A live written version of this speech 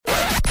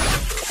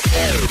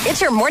It's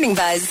your Morning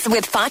Buzz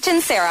with Fotsch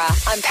and Sarah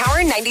on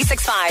Power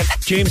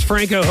 96.5. James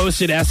Franco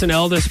hosted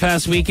SNL this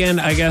past weekend.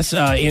 I guess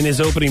in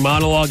his opening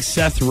monologue,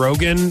 Seth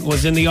Rogen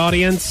was in the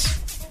audience.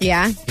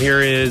 Yeah.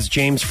 Here is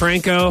James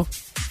Franco.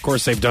 Of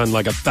course, they've done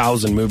like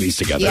 1,000 movies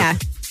together.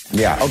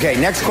 Yeah. Okay,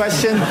 next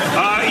question.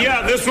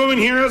 Yeah, this woman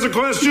here has a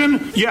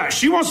question. Yeah,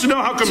 she wants to know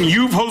how come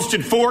you've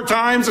hosted 4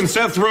 times and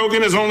Seth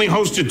Rogen has only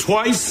hosted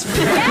twice?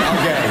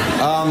 Okay.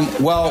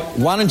 Well,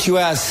 why don't you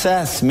ask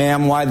Seth,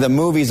 ma'am, why the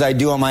movies I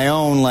do on my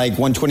own, like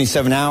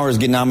 127 Hours,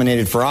 get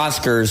nominated for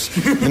Oscars.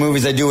 The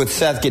movies I do with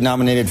Seth get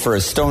nominated for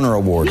a Stoner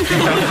Award.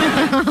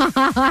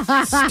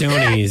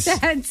 Stonies.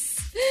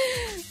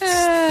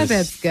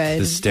 That's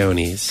good. The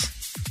Stonies.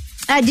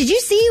 Did you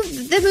see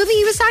the movie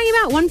he was talking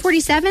about,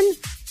 147?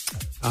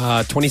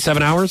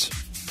 27 hours?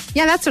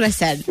 Yeah, that's what I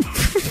said.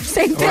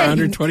 Same thing.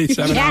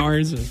 127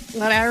 hours.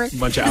 Whatever. A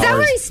bunch of Is hours. that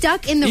where he's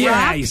stuck in the rock?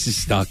 Yeah, he's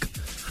just stuck.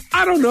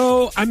 I don't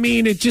know. I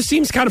mean, it just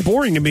seems kind of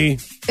boring to me.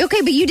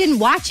 Okay, but you didn't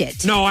watch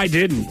it. No, I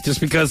didn't. Just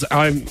because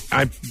I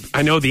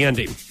know the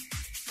ending.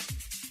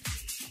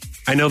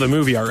 I know the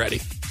movie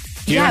already.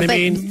 Do you know what I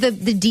mean? The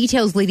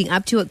details leading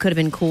up to it could have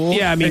been cool.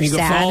 Yeah, I mean, or he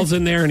sad. falls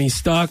in there and he's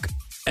stuck.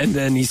 And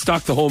then he's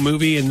stuck the whole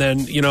movie. And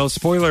then,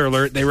 spoiler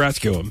alert, they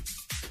rescue him.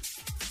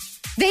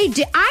 They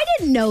did. I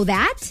didn't know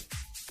that.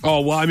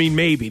 Oh, well, I mean,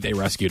 maybe they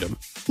rescued him.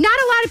 Not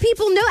a lot of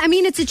people know. I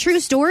mean, it's a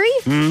true story.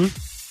 Mm-hmm.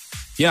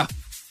 Yeah.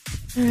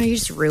 You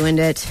just ruined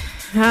it.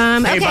 Hey,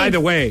 okay. by the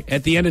way,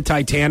 at the end of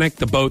Titanic,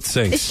 the boat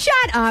sinks.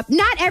 Shut up.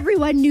 Not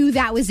everyone knew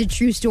that was a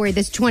true story,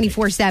 this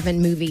 24/7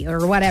 movie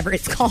or whatever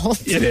it's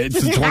called. It is.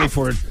 It's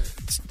 24...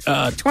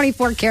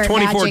 24 karat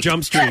 24 magic.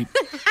 Jump Street.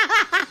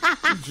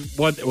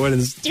 What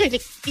is...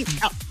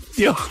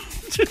 Yeah.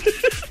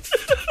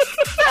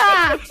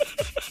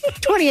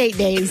 28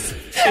 days.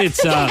 It's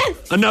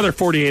another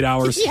 48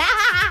 hours. Yeah.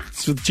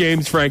 It's with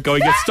James Franco.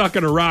 He gets stuck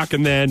in a rock,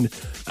 and then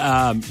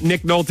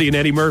Nick Nolte and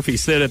Eddie Murphy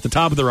sit at the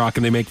top of the rock,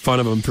 and they make fun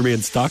of him for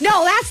being stuck.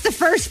 No, that's the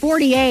first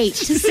 48.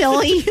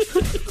 Silly.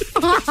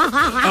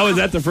 Oh, is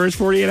that the first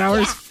 48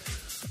 hours? Yeah.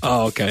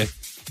 Oh, okay.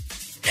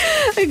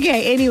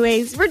 Okay,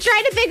 anyways, we're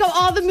trying to think of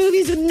all the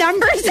movies with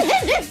numbers in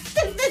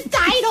the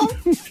title.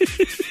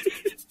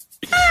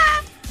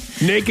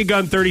 Naked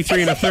Gun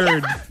 33 and a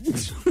third.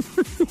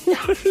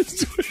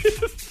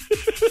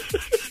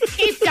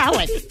 Keep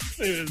going.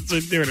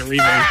 It's doing a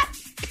remake.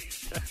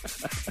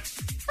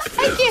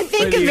 I can't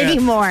think of any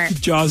more.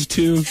 Jaws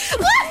 2.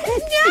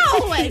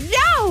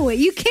 No,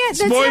 you can't.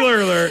 Spoiler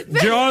alert,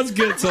 Jaws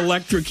gets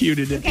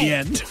electrocuted at the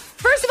end.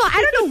 First of all,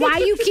 I don't know why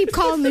you keep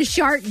calling the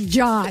shark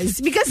Jaws,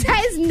 because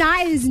that is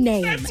not his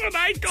name. That's what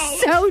I call him.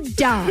 So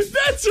dumb.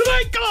 That's what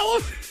I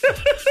call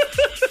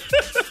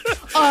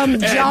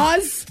him.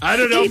 Jaws. I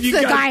don't know if you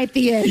the guys, guy at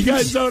the end. You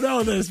guys don't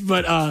know this,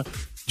 but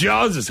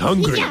Jaws is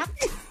hungry. Yeah.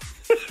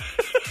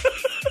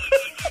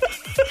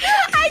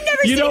 I've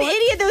never seen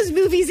any of those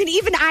movies, and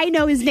even I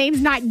know his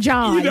name's not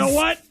Jaws. You know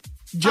what?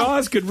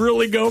 Jaws could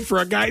really go for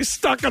a guy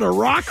stuck on a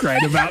rock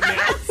right about now.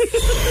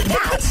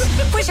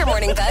 That was your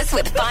Morning Buzz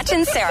with Fotsch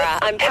and Sarah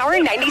on Power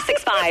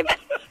 96.5.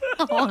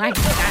 Oh, my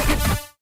God.